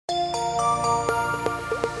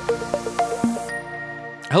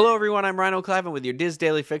Hello, everyone. I'm Ryan O'Clavin with your Diz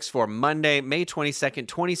Daily Fix for Monday, May 22nd,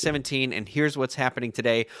 2017. And here's what's happening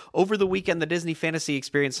today. Over the weekend, the Disney Fantasy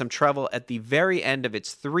experienced some trouble at the very end of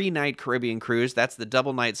its 3-night Caribbean cruise. That's the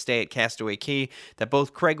double night stay at Castaway Cay that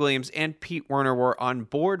both Craig Williams and Pete Werner were on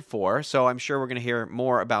board for. So I'm sure we're going to hear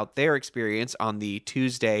more about their experience on the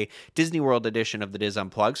Tuesday Disney World edition of the Diz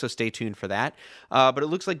Unplugged. So stay tuned for that. But it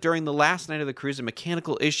looks like during the last night of the cruise, a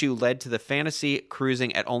mechanical issue led to the Fantasy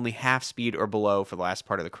cruising at only half speed or below for the last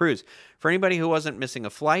part of the cruise. For anybody who wasn't missing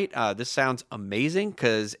a flight, this sounds amazing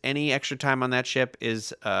because any extra time on that ship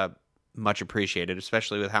is much appreciated,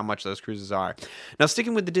 especially with how much those cruises are. Now,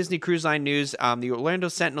 sticking with the Disney Cruise Line news, the Orlando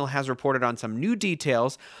Sentinel has reported on some new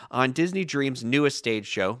details on Disney Dream's newest stage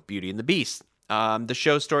show, Beauty and the Beast. The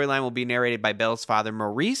show storyline will be narrated by Belle's father,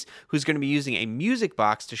 Maurice, who's going to be using a music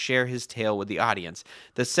box to share his tale with the audience.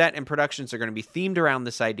 The set and productions are going to be themed around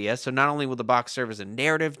this idea, so not only will the box serve as a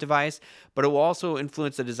narrative device, but it will also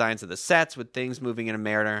influence the designs of the sets with things moving in a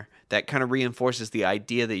manner that kind of reinforces the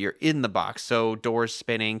idea that you're in the box. So doors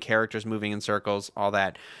spinning, characters moving in circles, all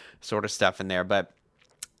that sort of stuff in there. But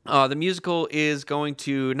the musical is going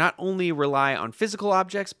to not only rely on physical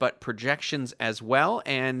objects, but projections as well.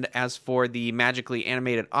 And as for the magically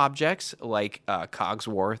animated objects like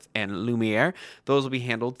Cogsworth and Lumiere, those will be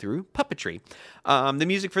handled through puppetry. The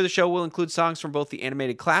music for the show will include songs from both the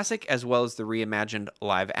animated classic as well as the reimagined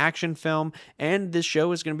live-action film. And this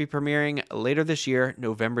show is going to be premiering later this year,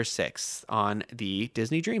 November 6th, on the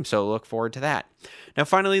Disney Dream. So look forward to that. Now,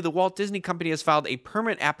 finally, the Walt Disney Company has filed a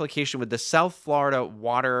permit application with the South Florida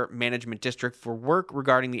Water Management District for work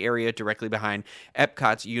regarding the area directly behind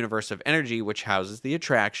Epcot's Universe of Energy, which houses the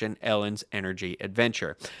attraction Ellen's Energy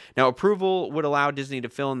Adventure. Now, approval would allow Disney to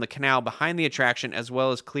fill in the canal behind the attraction as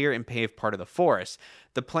well as clear and pave part of the forest.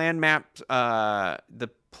 The plan maps, cover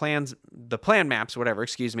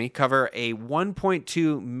a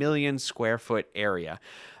 1.2 million square foot area.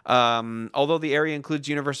 Although the area includes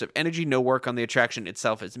Universe of Energy, no work on the attraction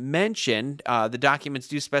itself is mentioned. The documents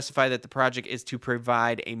do specify that the project is to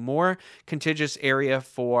provide a more contiguous area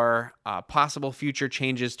for possible future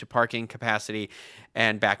changes to parking capacity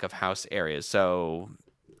and back-of-house areas. So,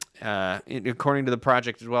 according to the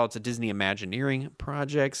project as well, it's a Disney Imagineering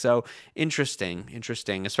project. So, interesting,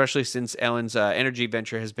 especially since Ellen's Energy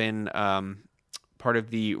Venture has been part of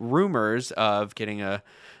the rumors of getting a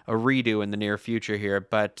redo in the near future here,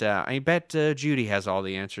 but I bet Judy has all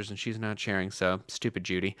the answers and she's not sharing, so stupid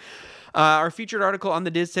Judy. Our featured article on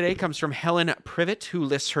the Diz today comes from Helen Privet, who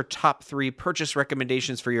lists her top 3 purchase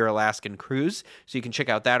recommendations for your Alaskan cruise, so you can check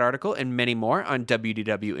out that article and many more on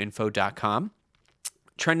wdwinfo.com.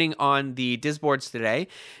 Trending on the Disboards today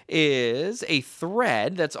is a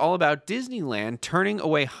thread that's all about Disneyland turning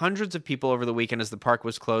away hundreds of people over the weekend as the park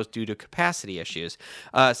was closed due to capacity issues.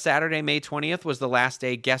 Saturday, May 20th was the last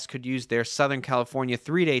day guests could use their Southern California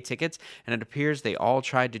 3-day tickets, and it appears they all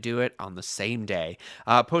tried to do it on the same day.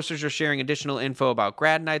 Posters are sharing additional info about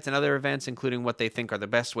grad nights and other events, including what they think are the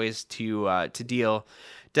best ways to deal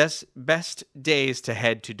best days to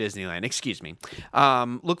head to Disneyland. Excuse me.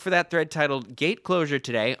 Look for that thread titled Gate Closure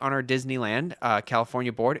today on our Disneyland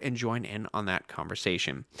California board and join in on that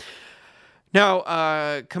conversation.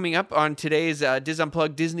 Now, coming up on today's Diz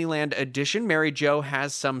Unplugged Disneyland edition, Mary Jo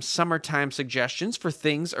has some summertime suggestions for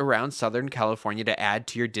things around Southern California to add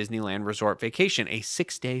to your Disneyland resort vacation, a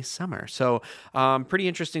 6-day summer. So, pretty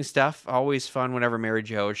interesting stuff. Always fun whenever Mary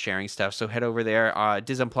Jo is sharing stuff. So head over there,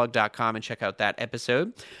 DizUnplugged.com, and check out that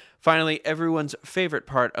episode. Finally, everyone's favorite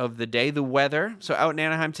part of the day, the weather. So out in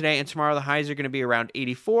Anaheim today and tomorrow, the highs are going to be around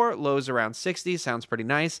 84, lows around 60. Sounds pretty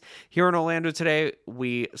nice. Here in Orlando today,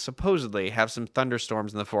 we supposedly have some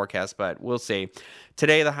thunderstorms in the forecast, but we'll see.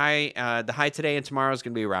 Today, the high today and tomorrow is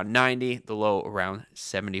going to be around 90, the low around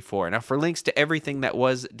 74. Now, for links to everything that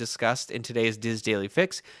was discussed in today's Diz Daily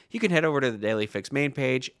Fix, you can head over to the Daily Fix main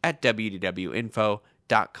page at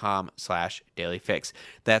www.info.com/dailyfix.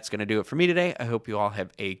 That's going to do it for me today. I hope you all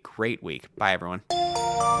have a great week. Bye, everyone.